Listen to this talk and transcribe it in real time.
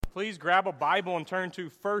Please grab a Bible and turn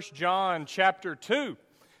to 1 John chapter 2.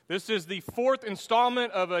 This is the fourth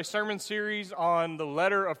installment of a sermon series on the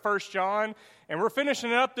letter of 1 John, and we're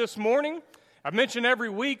finishing it up this morning. I've mentioned every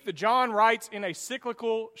week that John writes in a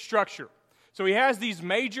cyclical structure. So he has these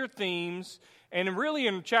major themes, and really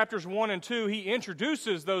in chapters 1 and 2, he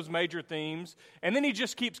introduces those major themes, and then he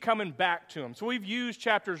just keeps coming back to them. So we've used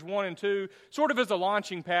chapters 1 and 2 sort of as a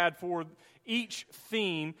launching pad for each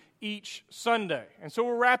theme each Sunday. And so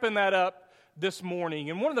we're wrapping that up this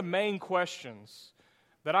morning. And one of the main questions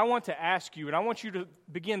that I want to ask you, and I want you to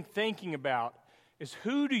begin thinking about, is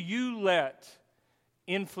who do you let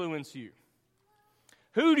influence you?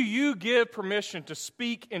 Who do you give permission to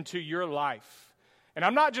speak into your life? And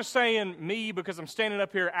I'm not just saying me because I'm standing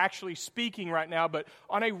up here actually speaking right now, but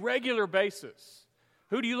on a regular basis.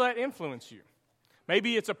 Who do you let influence you?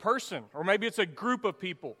 Maybe it's a person, or maybe it's a group of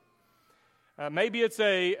people. Maybe it's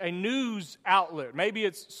a news outlet. Maybe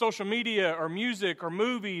it's social media or music or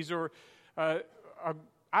movies or, I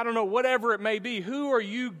don't know, whatever it may be. Who are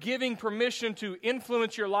you giving permission to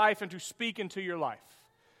influence your life and to speak into your life?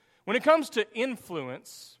 When it comes to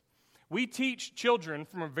influence, we teach children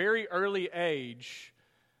from a very early age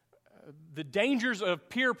the dangers of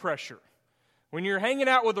peer pressure. When you're hanging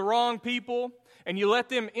out with the wrong people and you let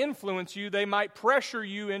them influence you, they might pressure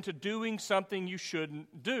you into doing something you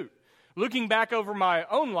shouldn't do. Looking back over my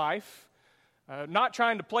own life, not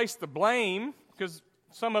trying to place the blame, because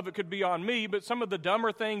some of it could be on me, but some of the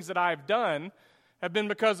dumber things that I've done have been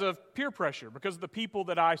because of peer pressure, because of the people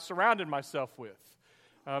that I surrounded myself with.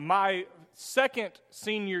 My second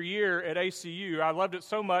senior year at ACU, I loved it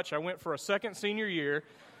so much, I went for a second senior year.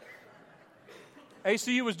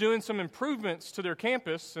 ACU was doing some improvements to their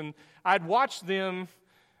campus, and I'd watched them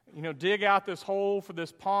dig out this hole for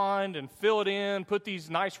this pond and fill it in, put these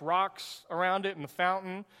nice rocks around it in the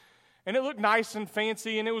fountain. And it looked nice and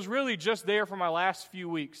fancy, and it was really just there for my last few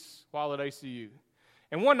weeks while at ACU.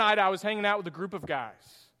 And one night I was hanging out with a group of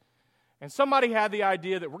guys, and somebody had the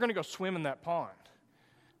idea that we're going to go swim in that pond.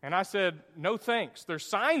 And I said, no thanks. There's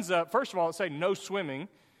signs up, first of all, that say no swimming,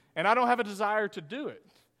 and I don't have a desire to do it.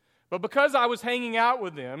 But because I was hanging out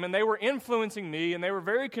with them, and they were influencing me, and they were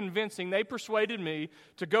very convincing, they persuaded me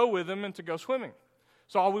to go with them and to go swimming.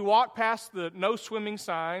 So we walked past the no swimming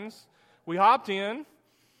signs. We hopped in.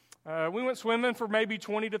 We went swimming for maybe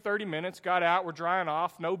 20 to 30 minutes, got out, we're drying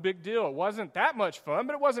off, no big deal. It wasn't that much fun,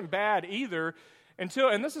 but it wasn't bad either and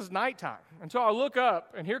this is nighttime, until I look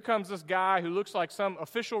up, and here comes this guy who looks like some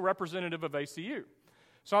official representative of ACU.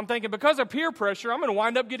 So I'm thinking, because of peer pressure, I'm going to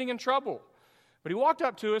wind up getting in trouble. But he walked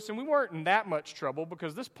up to us, and we weren't in that much trouble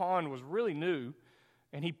because this pond was really new,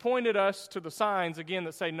 and he pointed us to the signs, again,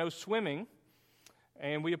 that say no swimming,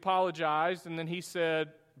 and we apologized, and then he said,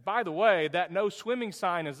 by the way, that no swimming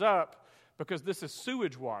sign is up because this is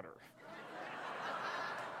sewage water.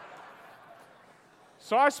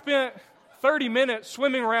 So I spent 30 minutes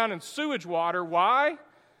swimming around in sewage water. Why?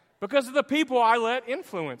 Because of the people I let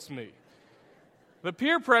influence me. The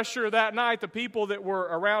peer pressure that night, the people that were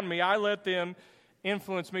around me, I let them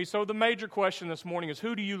influence me. So the major question this morning is,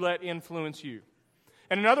 who do you let influence you?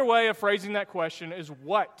 And another way of phrasing that question is,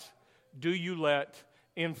 what do you let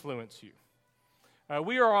influence you?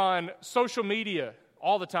 We are on social media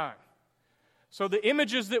all the time. So the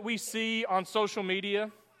images that we see on social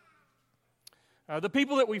media, the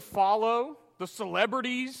people that we follow, the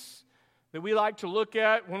celebrities that we like to look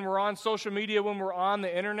at when we're on social media, when we're on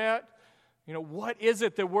the internet, what is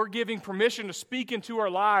it that we're giving permission to speak into our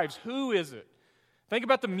lives? Who is it? Think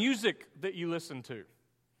about the music that you listen to.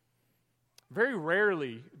 Very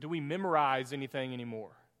rarely do we memorize anything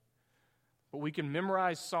anymore. But we can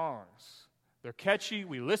memorize songs. They're catchy.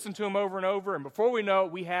 We listen to them over and over. And before we know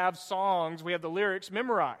it, we have songs, we have the lyrics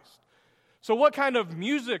memorized. So what kind of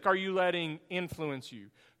music are you letting influence you?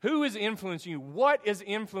 Who is influencing you? What is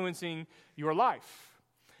influencing your life?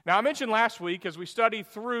 Now, I mentioned last week as we studied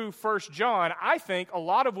through 1 John, I think a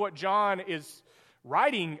lot of what John is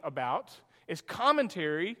writing about is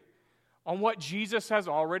commentary on what Jesus has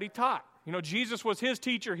already taught. Jesus was his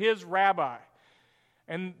teacher, his rabbi.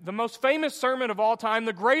 And the most famous sermon of all time,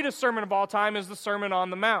 the greatest sermon of all time, is the Sermon on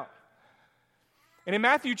the Mount. And in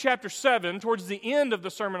Matthew chapter 7, towards the end of the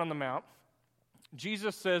Sermon on the Mount,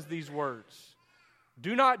 Jesus says these words,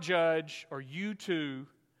 "Do not judge, or you too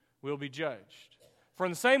will be judged. For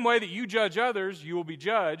in the same way that you judge others, you will be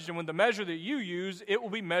judged, and with the measure that you use, it will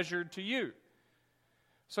be measured to you."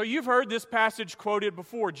 So you've heard this passage quoted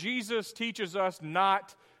before. Jesus teaches us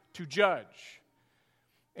not to judge.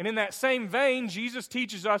 And in that same vein, Jesus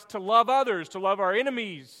teaches us to love others, to love our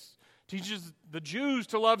enemies, Teaches the Jews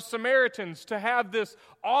to love Samaritans, to have this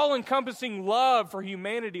all-encompassing love for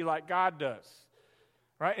humanity like God does.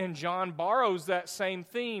 Right? And John borrows that same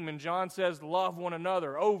theme, and John says, love one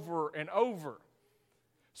another over and over.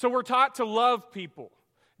 So we're taught to love people.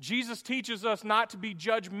 Jesus teaches us not to be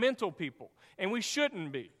judgmental people, and we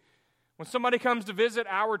shouldn't be. When somebody comes to visit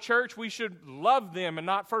our church, we should love them and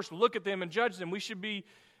not first look at them and judge them. We should be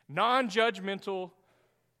non-judgmental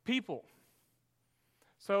people.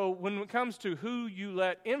 So when it comes to who you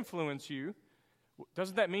let influence you,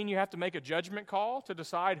 doesn't that mean you have to make a judgment call to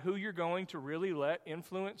decide who you're going to really let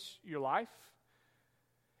influence your life?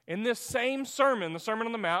 In this same sermon, the Sermon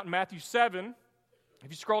on the Mount, in Matthew 7,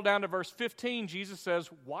 if you scroll down to verse 15, Jesus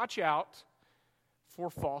says, watch out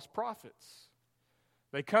for false prophets.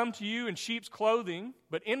 They come to you in sheep's clothing,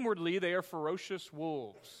 but inwardly they are ferocious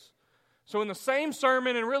wolves. So in the same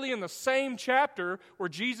sermon and really in the same chapter where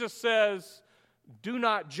Jesus says, do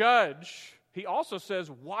not judge, he also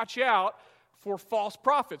says, watch out for false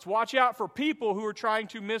prophets. Watch out for people who are trying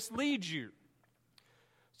to mislead you.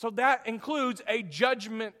 So that includes a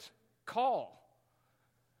judgment call.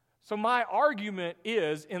 So my argument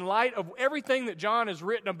is, in light of everything that John has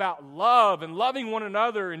written about love and loving one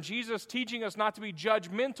another and Jesus teaching us not to be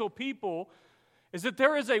judgmental people, is that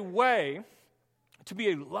there is a way to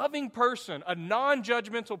be a loving person, a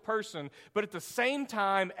non-judgmental person, but at the same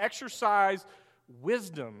time exercise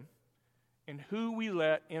wisdom in who we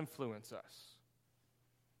let influence us.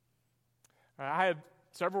 I have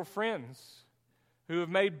several friends who have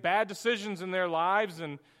made bad decisions in their lives,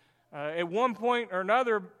 and at one point or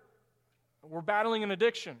another were battling an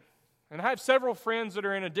addiction. And I have several friends that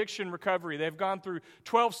are in addiction recovery. They've gone through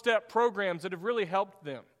 12-step programs that have really helped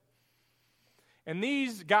them. And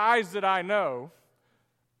these guys that I know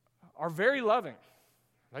are very loving.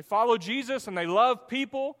 They follow Jesus and they love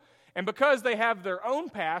people. And because they have their own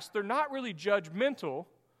past, they're not really judgmental.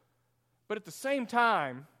 But at the same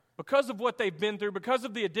time, because of what they've been through, because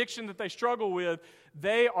of the addiction that they struggle with,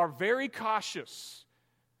 they are very cautious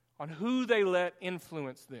on who they let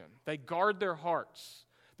influence them. They guard their hearts.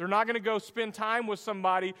 They're not going to go spend time with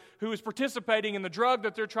somebody who is participating in the drug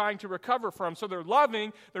that they're trying to recover from. So they're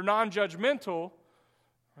loving, they're non-judgmental,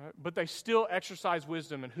 right? But they still exercise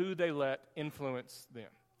wisdom in who they let influence them.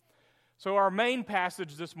 So our main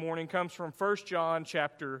passage this morning comes from 1 John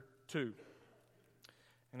chapter 2.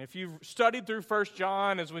 And if you've studied through 1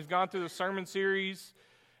 John as we've gone through the sermon series,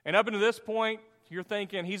 and up until this point, you're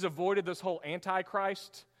thinking he's avoided this whole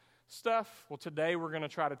Antichrist stuff. Well, today we're going to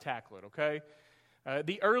try to tackle it, okay?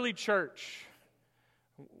 The early church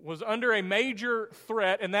was under a major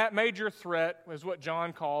threat, and that major threat is what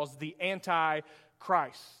John calls the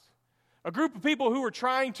Antichrist. A group of people who were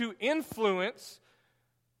trying to influence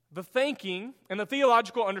the thinking and the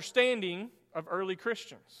theological understanding of early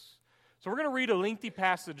Christians. So we're going to read a lengthy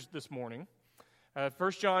passage this morning.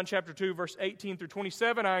 1 John chapter 2, verse 18 through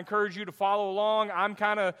 27. I encourage you to follow along. I'm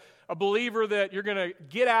kind of a believer that you're going to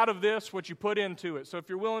get out of this what you put into it. So if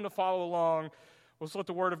you're willing to follow along, let's let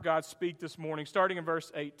the Word of God speak this morning, starting in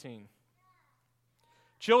verse 18.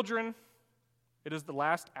 Children, it is the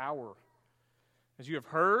last hour. As you have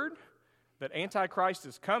heard that Antichrist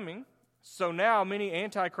is coming, so now many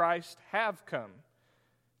Antichrists have come.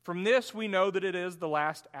 From this we know that it is the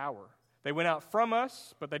last hour. They went out from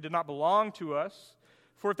us, but they did not belong to us.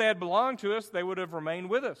 For if they had belonged to us, they would have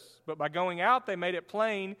remained with us. But by going out, they made it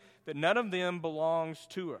plain that none of them belongs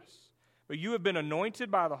to us. But you have been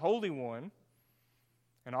anointed by the Holy One,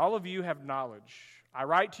 and all of you have knowledge. I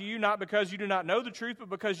write to you not because you do not know the truth,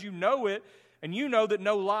 but because you know it, and you know that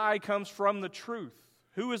no lie comes from the truth.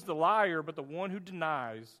 Who is the liar but the one who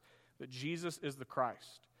denies that Jesus is the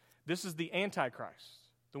Christ? This is the Antichrist,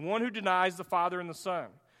 the one who denies the Father and the Son.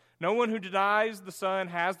 No one who denies the Son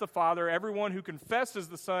has the Father. Everyone who confesses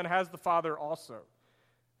the Son has the Father also.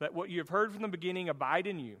 That what you have heard from the beginning abide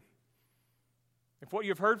in you. If what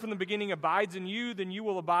you have heard from the beginning abides in you, then you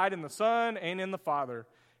will abide in the Son and in the Father.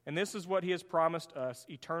 And this is what He has promised us,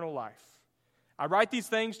 eternal life. I write these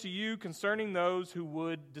things to you concerning those who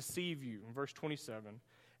would deceive you. In verse 27.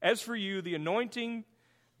 As for you, the anointing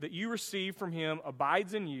that you receive from Him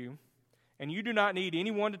abides in you, and you do not need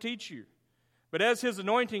anyone to teach you. But as His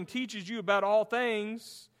anointing teaches you about all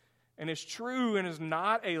things, and is true and is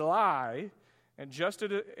not a lie, and just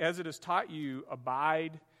as it has taught you,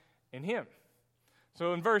 abide in Him.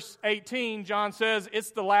 So in verse 18, John says,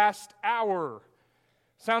 it's the last hour.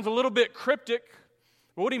 Sounds a little bit cryptic,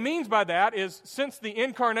 but what he means by that is since the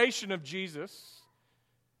incarnation of Jesus,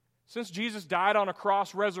 since Jesus died on a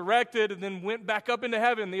cross, resurrected, and then went back up into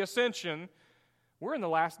heaven, the ascension, we're in the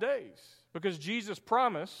last days. Because Jesus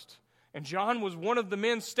promised And John was one of the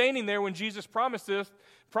men standing there when Jesus promised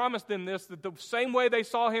them this, that the same way they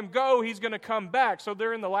saw him go, he's going to come back. So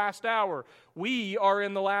they're in the last hour. We are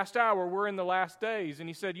in the last hour. We're in the last days. And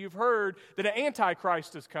he said, you've heard that an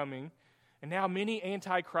Antichrist is coming, and now many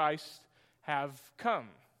Antichrists have come.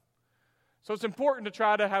 So it's important to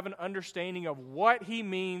try to have an understanding of what he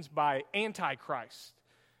means by Antichrist.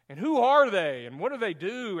 And who are they, and what do they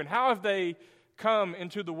do, and how have they come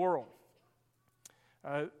into the world?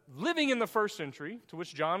 Living in the first century, to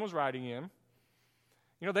which John was writing in,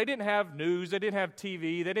 they didn't have news, they didn't have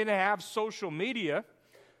TV, they didn't have social media,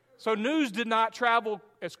 so news did not travel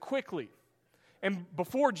as quickly. And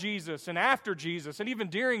before Jesus and after Jesus and even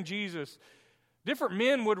during Jesus, different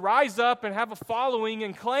men would rise up and have a following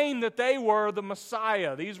and claim that they were the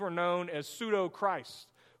Messiah. These were known as pseudo-Christ,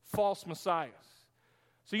 false messiahs.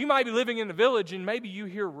 So you might be living in a village and maybe you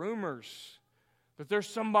hear rumors that there's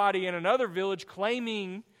somebody in another village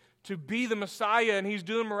claiming to be the Messiah and he's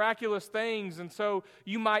doing miraculous things. And so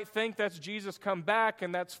you might think that's Jesus come back,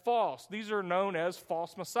 and that's false. These are known as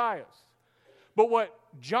false messiahs. But what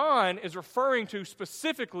John is referring to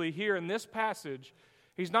specifically here in this passage,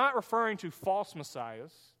 he's not referring to false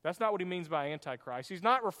messiahs. That's not what he means by Antichrist. He's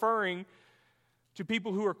not referring to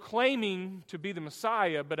people who are claiming to be the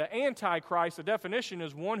Messiah, but an Antichrist, the definition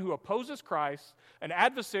is one who opposes Christ, an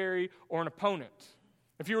adversary, or an opponent.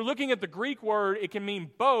 If you're looking at the Greek word, it can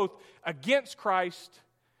mean both against Christ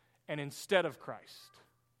and instead of Christ.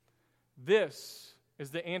 This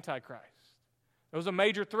is the Antichrist. It was a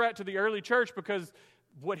major threat to the early church because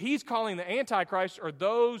what he's calling the Antichrist are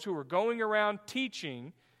those who are going around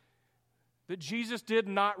teaching that Jesus did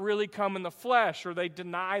not really come in the flesh, or they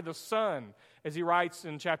deny the Son, as he writes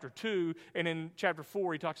in chapter 2, and in chapter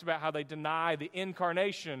 4 he talks about how they deny the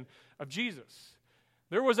incarnation of Jesus.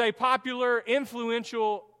 There was a popular,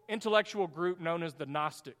 influential, intellectual group known as the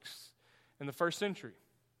Gnostics in the first century.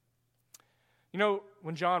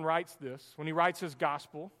 When John writes this, when he writes his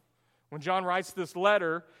gospel, when John writes this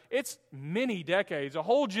letter, it's many decades, a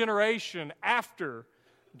whole generation after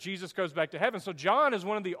Jesus goes back to heaven. So John is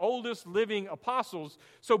one of the oldest living apostles.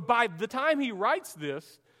 So by the time he writes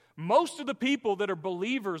this, most of the people that are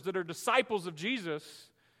believers, that are disciples of Jesus,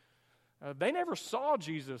 they never saw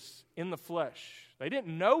Jesus in the flesh. They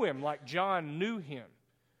didn't know him like John knew him.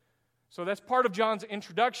 So that's part of John's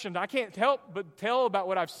introduction. I can't help but tell about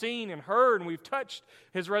what I've seen and heard, and we've touched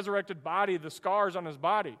his resurrected body, the scars on his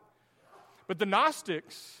body. But the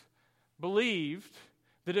Gnostics believed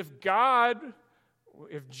that if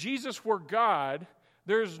Jesus were God,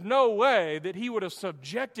 there's no way that he would have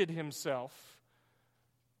subjected himself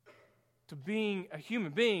to being a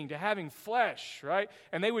human being, to having flesh, right?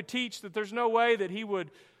 And they would teach that there's no way that he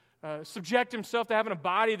would subject himself to having a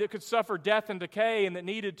body that could suffer death and decay and that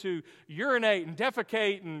needed to urinate and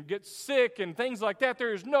defecate and get sick and things like that.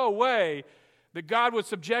 There is no way that God would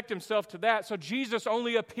subject himself to that. So Jesus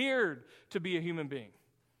only appeared to be a human being.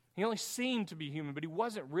 He only seemed to be human, but he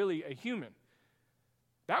wasn't really a human.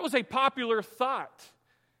 That was a popular thought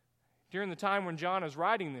during the time when John is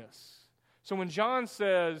writing this. So when John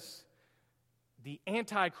says, the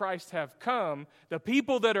Antichrist have come, the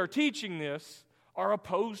people that are teaching this are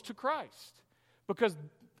opposed to Christ because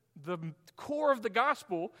the core of the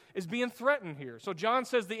gospel is being threatened here. So John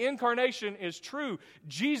says the incarnation is true.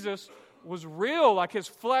 Jesus was real, like his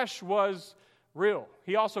flesh was real.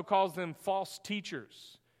 He also calls them false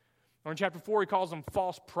teachers. Or in chapter 4, he calls them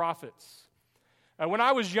false prophets. When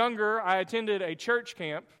I was younger, I attended a church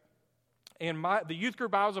camp, and the youth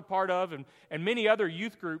group I was a part of and many other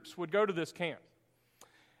youth groups would go to this camp.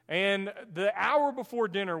 And the hour before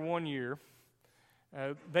dinner one year,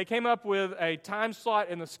 they came up with a time slot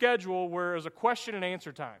in the schedule where it was a question and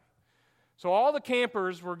answer time. So all the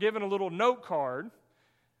campers were given a little note card,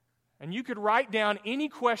 and you could write down any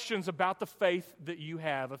questions about the faith that you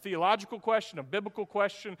have, a theological question, a biblical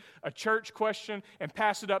question, a church question, and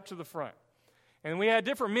pass it up to the front. And we had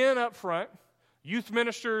different men up front, youth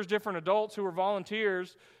ministers, different adults who were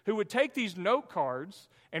volunteers, who would take these note cards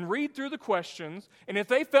and read through the questions, and if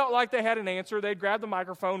they felt like they had an answer, they'd grab the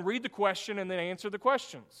microphone, read the question, and then answer the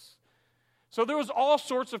questions. So there was all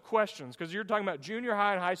sorts of questions, because you're talking about junior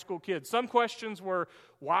high and high school kids. Some questions were,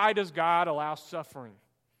 why does God allow suffering?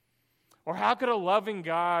 Or how could a loving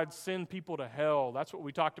God send people to hell? That's what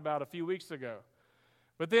we talked about a few weeks ago.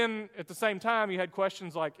 But then, at the same time, you had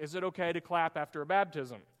questions like, is it okay to clap after a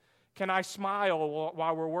baptism? Can I smile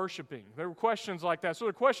while we're worshiping? There were questions like that. So there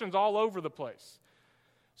were questions all over the place.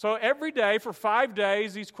 So every day, for 5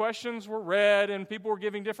 days, these questions were read, and people were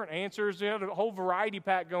giving different answers. You had a whole variety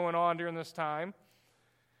pack going on during this time.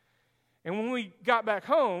 And when we got back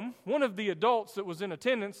home, one of the adults that was in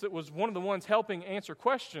attendance, that was one of the ones helping answer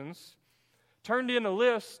questions, turned in a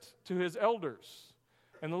list to his elders.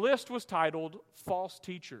 And the list was titled False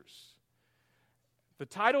Teachers. The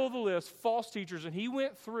title of the list, False Teachers, and he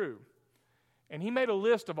went through and he made a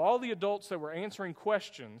list of all the adults that were answering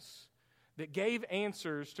questions that gave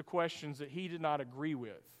answers to questions that he did not agree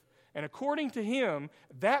with. And according to him,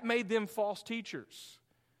 that made them false teachers.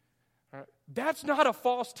 That's not a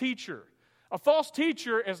false teacher. A false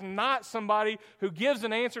teacher is not somebody who gives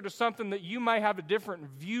an answer to something that you may have a different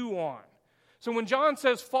view on. So when John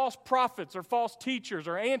says false prophets or false teachers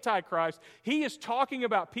or antichrist, he is talking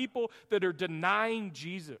about people that are denying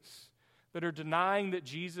Jesus, that are denying that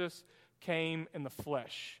Jesus came in the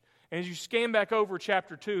flesh. And as you scan back over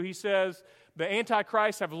chapter 2, he says the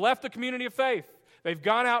antichrists have left the community of faith. They've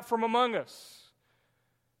gone out from among us.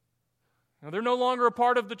 Now, they're no longer a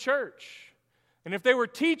part of the church. And if they were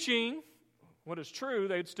teaching what is true,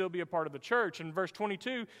 they'd still be a part of the church. In verse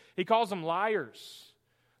 22, he calls them liars.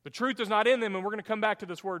 The truth is not in them, and we're going to come back to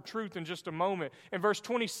this word truth in just a moment. In verse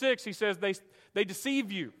 26, he says they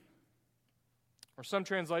deceive you. Or some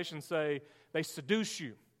translations say they seduce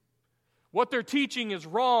you. What they're teaching is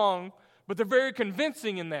wrong, but they're very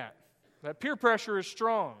convincing in that. That peer pressure is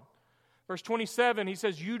strong. Verse 27, he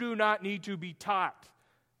says, you do not need to be taught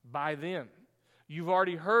by them. You've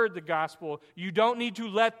already heard the gospel. You don't need to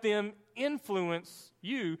let them influence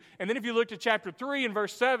you. And then if you look at chapter 3 and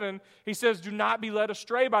verse 7, he says, do not be led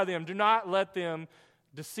astray by them. Do not let them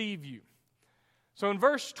deceive you. So in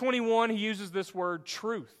verse 21, he uses this word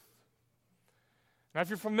truth. Now if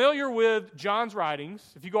you're familiar with John's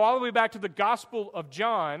writings, if you go all the way back to the Gospel of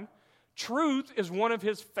John, truth is one of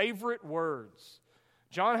his favorite words.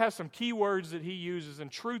 John has some key words that he uses,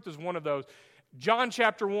 and truth is one of those. John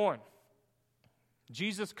chapter 1.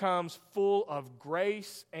 Jesus comes full of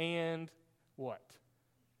grace and what?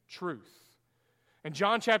 Truth. In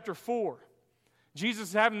John chapter 4, Jesus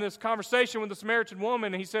is having this conversation with the Samaritan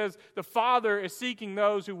woman, and he says, the Father is seeking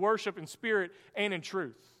those who worship in spirit and in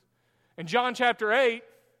truth. In John chapter 8,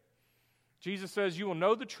 Jesus says, you will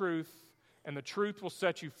know the truth, and the truth will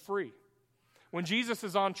set you free. When Jesus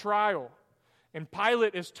is on trial, and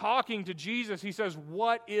Pilate is talking to Jesus, he says,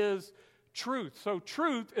 what is truth? So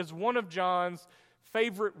truth is one of John's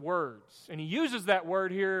favorite words. And he uses that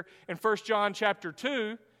word here in 1 John chapter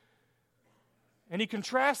 2. And he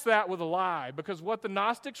contrasts that with a lie, because what the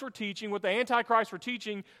Gnostics were teaching, what the Antichrists were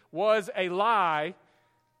teaching, was a lie,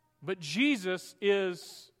 but Jesus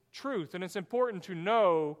is truth. And it's important to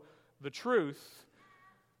know the truth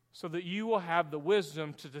so that you will have the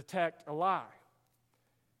wisdom to detect a lie.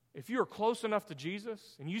 If you are close enough to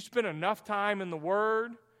Jesus and you spend enough time in the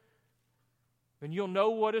Word, then you'll know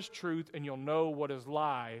what is truth and you'll know what is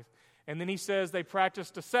lie. And then he says they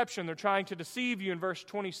practice deception. They're trying to deceive you in verse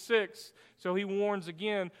 26. So he warns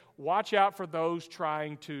again, watch out for those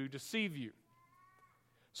trying to deceive you.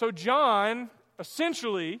 So John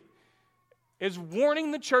essentially is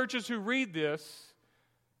warning the churches who read this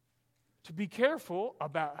to be careful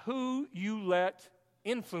about who you let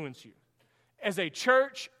influence you as a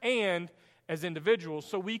church and as individuals.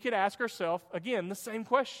 So we could ask ourselves, again, the same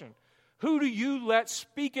question. Who do you let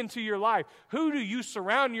speak into your life? Who do you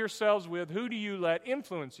surround yourselves with? Who do you let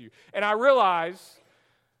influence you? And I realize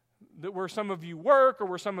that where some of you work or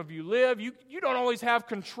where some of you live, you don't always have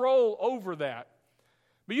control over that.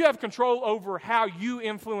 But you have control over how you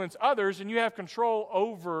influence others, and you have control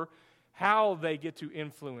over how they get to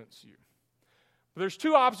influence you. But there's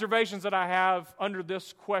two observations that I have under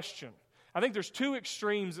this question. I think there's two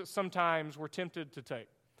extremes that sometimes we're tempted to take.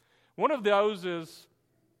 One of those is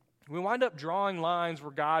we wind up drawing lines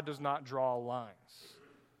where God does not draw lines.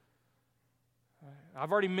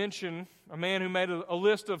 I've already mentioned a man who made a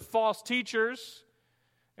list of false teachers,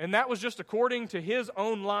 and that was just according to his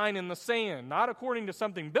own line in the sand, not according to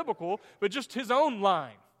something biblical, but just his own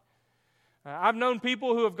line. I've known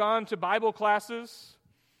people who have gone to Bible classes,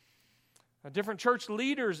 different church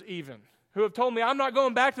leaders even, who have told me, I'm not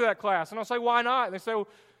going back to that class. And I'll say, why not? And they say, well,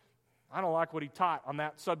 I don't like what he taught on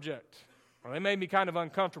that subject. Or they made me kind of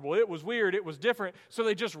uncomfortable. It was weird. It was different. So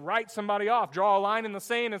they just write somebody off, draw a line in the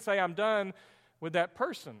sand and say, I'm done with that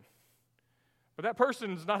person. But that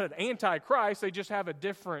person is not an antichrist. They just have a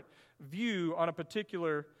different view on a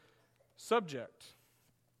particular subject.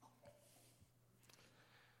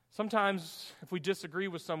 Sometimes if we disagree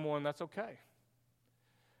with someone, that's okay.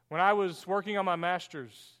 When I was working on my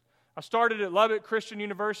master's, I started at Lubbock Christian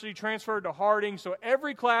University, transferred to Harding, so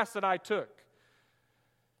every class that I took,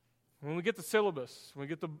 when we get the syllabus, when we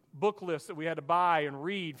get the book list that we had to buy and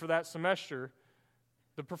read for that semester,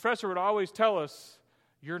 the professor would always tell us,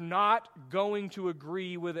 You're not going to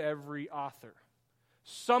agree with every author.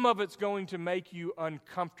 Some of it's going to make you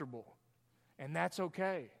uncomfortable, and that's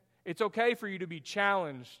okay. It's okay for you to be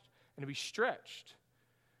challenged and to be stretched.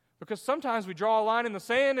 Because sometimes we draw a line in the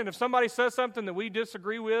sand, and if somebody says something that we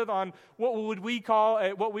disagree with on what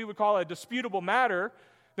we would call a disputable matter,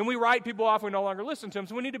 then we write people off and we no longer listen to them.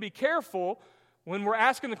 So we need to be careful when we're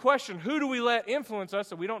asking the question, who do we let influence us,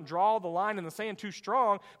 that we don't draw the line in the sand too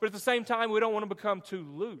strong, but at the same time we don't want to become too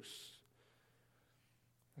loose.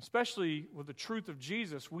 Especially with the truth of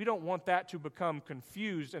Jesus, we don't want that to become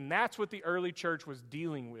confused, and that's what the early church was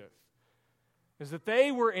dealing with. Is that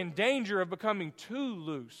they were in danger of becoming too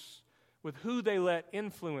loose with who they let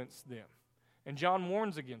influence them. And John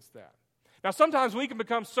warns against that. Now, sometimes we can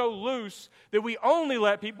become so loose that we only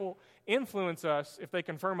let people influence us if they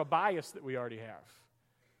confirm a bias that we already have.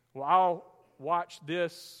 Well, I'll watch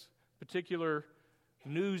this particular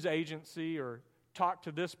news agency or talk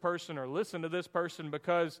to this person or listen to this person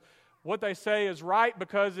because what they say is right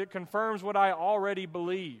because it confirms what I already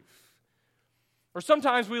believe. Or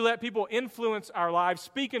sometimes we let people influence our lives,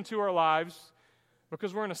 speak into our lives,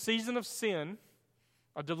 because we're in a season of sin,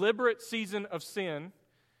 a deliberate season of sin,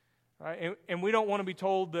 right? And we don't want to be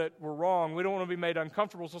told that we're wrong. We don't want to be made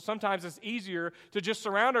uncomfortable. So sometimes it's easier to just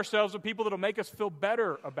surround ourselves with people that will make us feel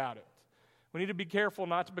better about it. We need to be careful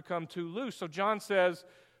not to become too loose. So John says,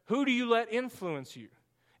 who do you let influence you?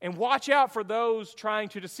 And watch out for those trying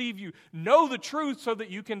to deceive you. Know the truth so that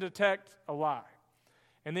you can detect a lie.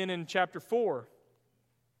 And then in chapter 4,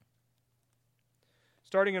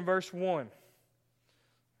 starting in verse 1,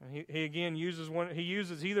 he again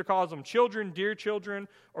he either calls them children, dear children,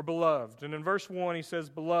 or beloved. And in verse 1 he says,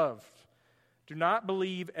 beloved, do not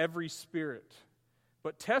believe every spirit,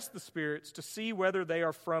 but test the spirits to see whether they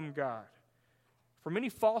are from God. For many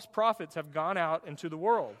false prophets have gone out into the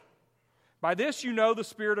world. By this you know the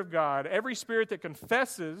Spirit of God. Every spirit that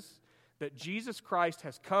confesses that Jesus Christ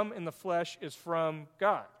has come in the flesh is from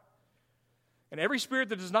God. And every spirit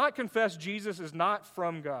that does not confess Jesus is not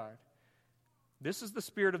from God. This is the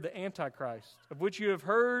spirit of the Antichrist, of which you have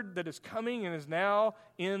heard that is coming and is now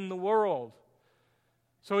in the world.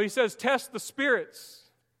 So he says, test the spirits.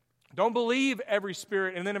 Don't believe every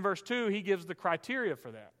spirit. And then in verse 2, he gives the criteria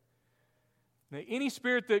for that. Now, any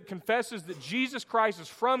spirit that confesses that Jesus Christ is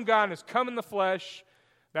from God and has come in the flesh,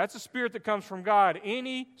 that's a spirit that comes from God.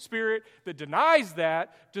 Any spirit that denies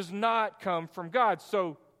that does not come from God.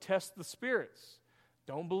 So test the spirits.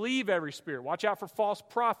 Don't believe every spirit. Watch out for false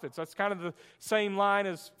prophets. That's kind of the same line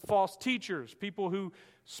as false teachers, people who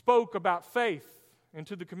spoke about faith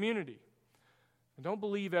into the community. And don't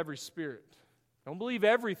believe every spirit. Don't believe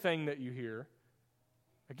everything that you hear.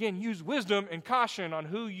 Again, use wisdom and caution on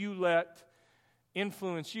who you let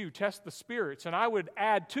influence you. Test the spirits. And I would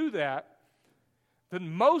add to that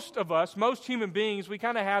most of us, most human beings, we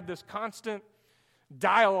kind of have this constant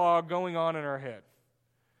dialogue going on in our head.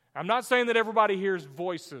 I'm not saying that everybody hears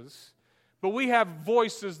voices, but we have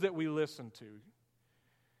voices that we listen to.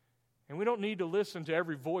 And we don't need to listen to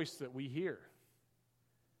every voice that we hear.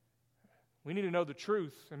 We need to know the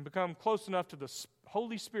truth and become close enough to the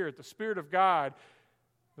Holy Spirit, the Spirit of God,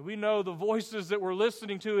 that we know the voices that we're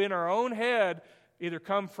listening to in our own head either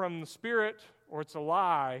come from the Spirit or it's a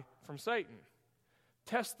lie from Satan.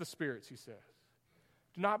 Test the spirits, he says.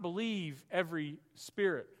 Do not believe every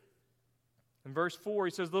spirit. In verse 4,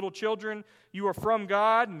 he says, little children, you are from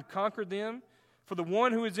God and conquer them. For the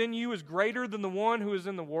one who is in you is greater than the one who is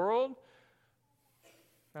in the world.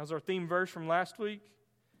 That was our theme verse from last week.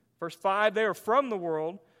 Verse 5, they are from the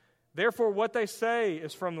world. Therefore, what they say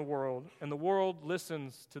is from the world, and the world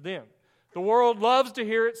listens to them. The world loves to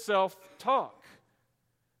hear itself talk.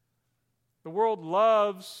 The world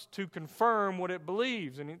loves to confirm what it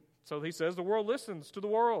believes. And so he says the world listens to the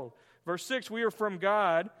world. Verse 6, we are from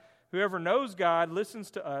God. Whoever knows God listens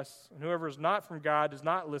to us, and whoever is not from God does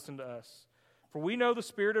not listen to us. For we know the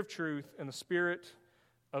spirit of truth and the spirit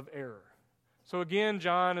of error. So again,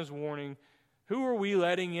 John is warning, who are we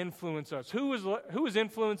letting influence us? Who is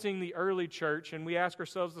influencing the early church? And we ask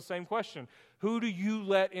ourselves the same question. Who do you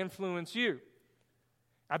let influence you?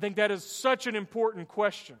 I think that is such an important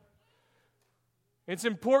question. It's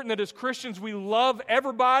important that as Christians we love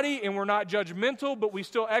everybody and we're not judgmental, but we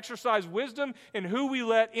still exercise wisdom in who we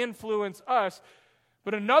let influence us.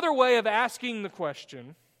 But another way of asking the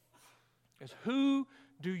question is, who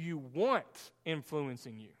do you want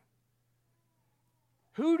influencing you?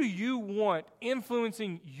 Who do you want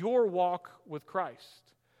influencing your walk with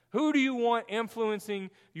Christ? Who do you want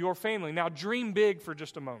influencing your family? Now, dream big for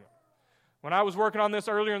just a moment. When I was working on this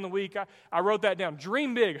earlier in the week, I wrote that down.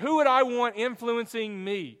 Dream big. Who would I want influencing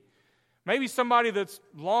me? Maybe somebody that's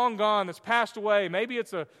long gone, that's passed away. Maybe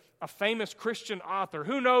it's a famous Christian author.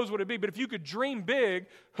 Who knows what it'd be? But if you could dream big,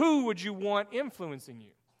 who would you want influencing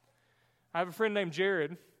you? I have a friend named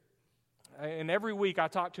Jared, and every week I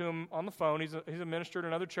talk to him on the phone. He's a minister at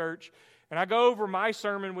another church, and I go over my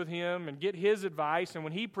sermon with him and get his advice. And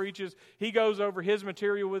when he preaches, he goes over his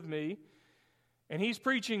material with me. And he's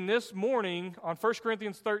preaching this morning on 1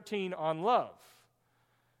 Corinthians 13 on love.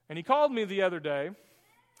 And he called me the other day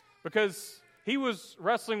because he was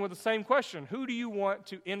wrestling with the same question. Who do you want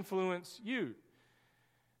to influence you?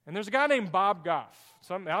 And there's a guy named Bob Goff.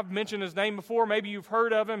 I've mentioned his name before. Maybe you've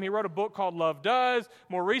heard of him. He wrote a book called Love Does.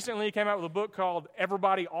 More recently, he came out with a book called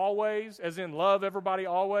Everybody Always, as in love everybody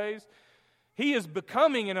always. He is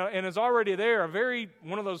becoming, and is already there,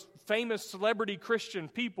 one of those famous celebrity Christian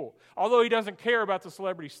people, although he doesn't care about the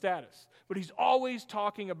celebrity status. But he's always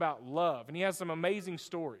talking about love, and he has some amazing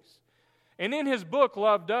stories. And in his book,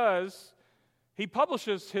 Love Does, he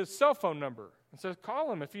publishes his cell phone number and says,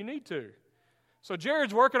 call him if you need to. So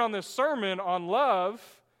Jared's working on this sermon on love,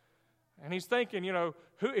 and he's thinking,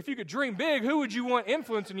 if you could dream big, who would you want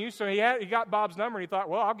influencing you? So he got Bob's number, and he thought,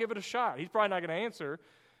 well, I'll give it a shot. He's probably not going to answer.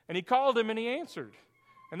 And he called him, and he answered.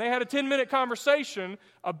 And they had a 10-minute conversation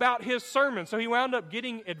about his sermon. So he wound up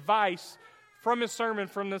getting advice from his sermon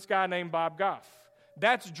from this guy named Bob Goff.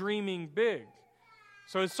 That's dreaming big.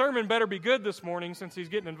 So his sermon better be good this morning since he's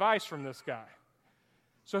getting advice from this guy.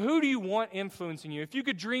 So who do you want influencing you? If you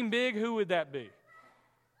could dream big, who would that be?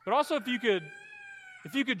 But also if you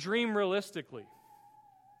could dream realistically.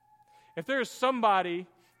 If there's somebody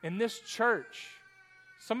in this church,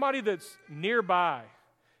 somebody that's nearby,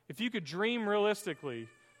 if you could dream realistically,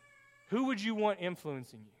 who would you want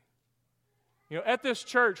influencing you? At this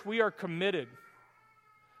church, we are committed.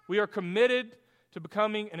 We are committed to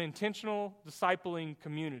becoming an intentional discipling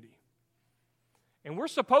community. And we're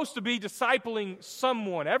supposed to be discipling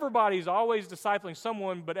someone. Everybody's always discipling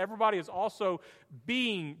someone, but everybody is also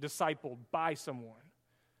being discipled by someone.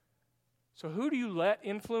 So who do you let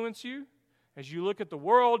influence you? As you look at the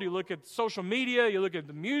world, you look at social media, you look at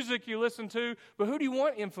the music you listen to, but who do you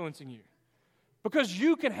want influencing you? Because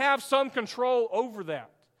you can have some control over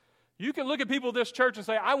that. You can look at people at this church and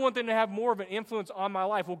say, I want them to have more of an influence on my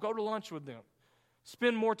life. Well, go to lunch with them.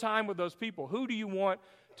 Spend more time with those people. Who do you want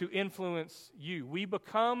to influence you? We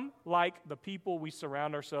become like the people we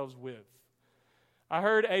surround ourselves with. I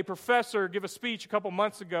heard a professor give a speech a couple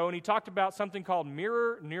months ago, and he talked about something called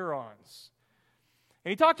mirror neurons. And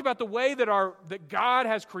he talked about the way that God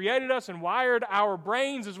has created us and wired our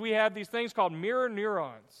brains as we have these things called mirror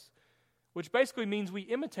neurons, which basically means we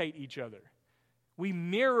imitate each other. We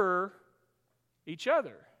mirror each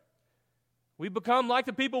other. We become like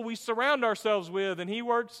the people we surround ourselves with. And he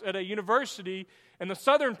works at a university in the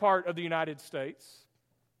southern part of the United States.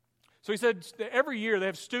 So he said every year they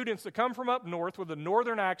have students that come from up north with a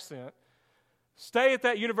northern accent, stay at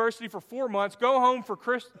that university for 4 months, go home for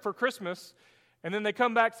Christmas, and then they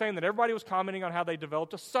come back saying that everybody was commenting on how they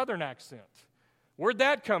developed a southern accent. Where'd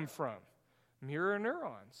that come from? Mirror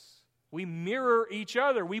neurons. We mirror each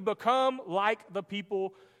other. We become like the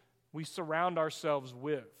people we surround ourselves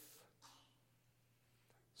with.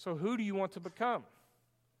 So who do you want to become?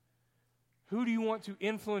 Who do you want to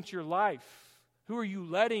influence your life? Who are you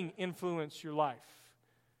letting influence your life?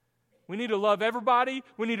 We need to love everybody.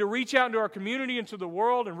 We need to reach out into our community, into the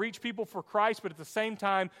world, and reach people for Christ, but at the same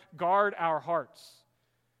time, guard our hearts.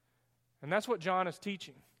 And that's what John is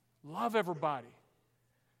teaching. Love everybody,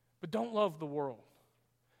 but don't love the world.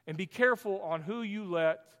 And be careful on who you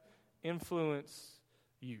let influence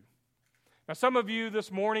you. Now, some of you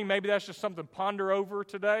this morning, maybe that's just something to ponder over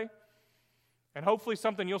today, and hopefully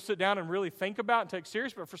something you'll sit down and really think about and take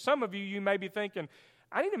serious. But for some of you, you may be thinking,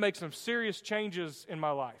 I need to make some serious changes in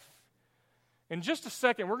my life. In just a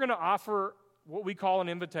second, we're going to offer what we call an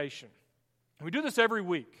invitation. We do this every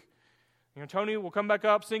week. Tony will come back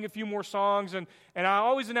up, sing a few more songs, and I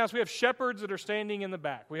always announce we have shepherds that are standing in the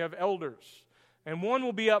back. We have elders, and one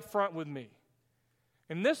will be up front with me.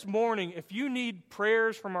 And this morning, if you need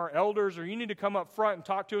prayers from our elders, or you need to come up front and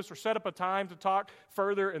talk to us, or set up a time to talk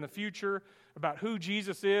further in the future about who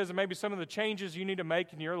Jesus is and maybe some of the changes you need to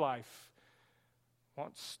make in your life, well,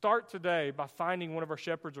 start today by finding one of our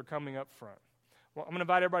shepherds or coming up front. Well, I'm going to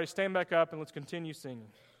invite everybody to stand back up and let's continue singing.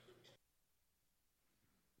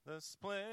 The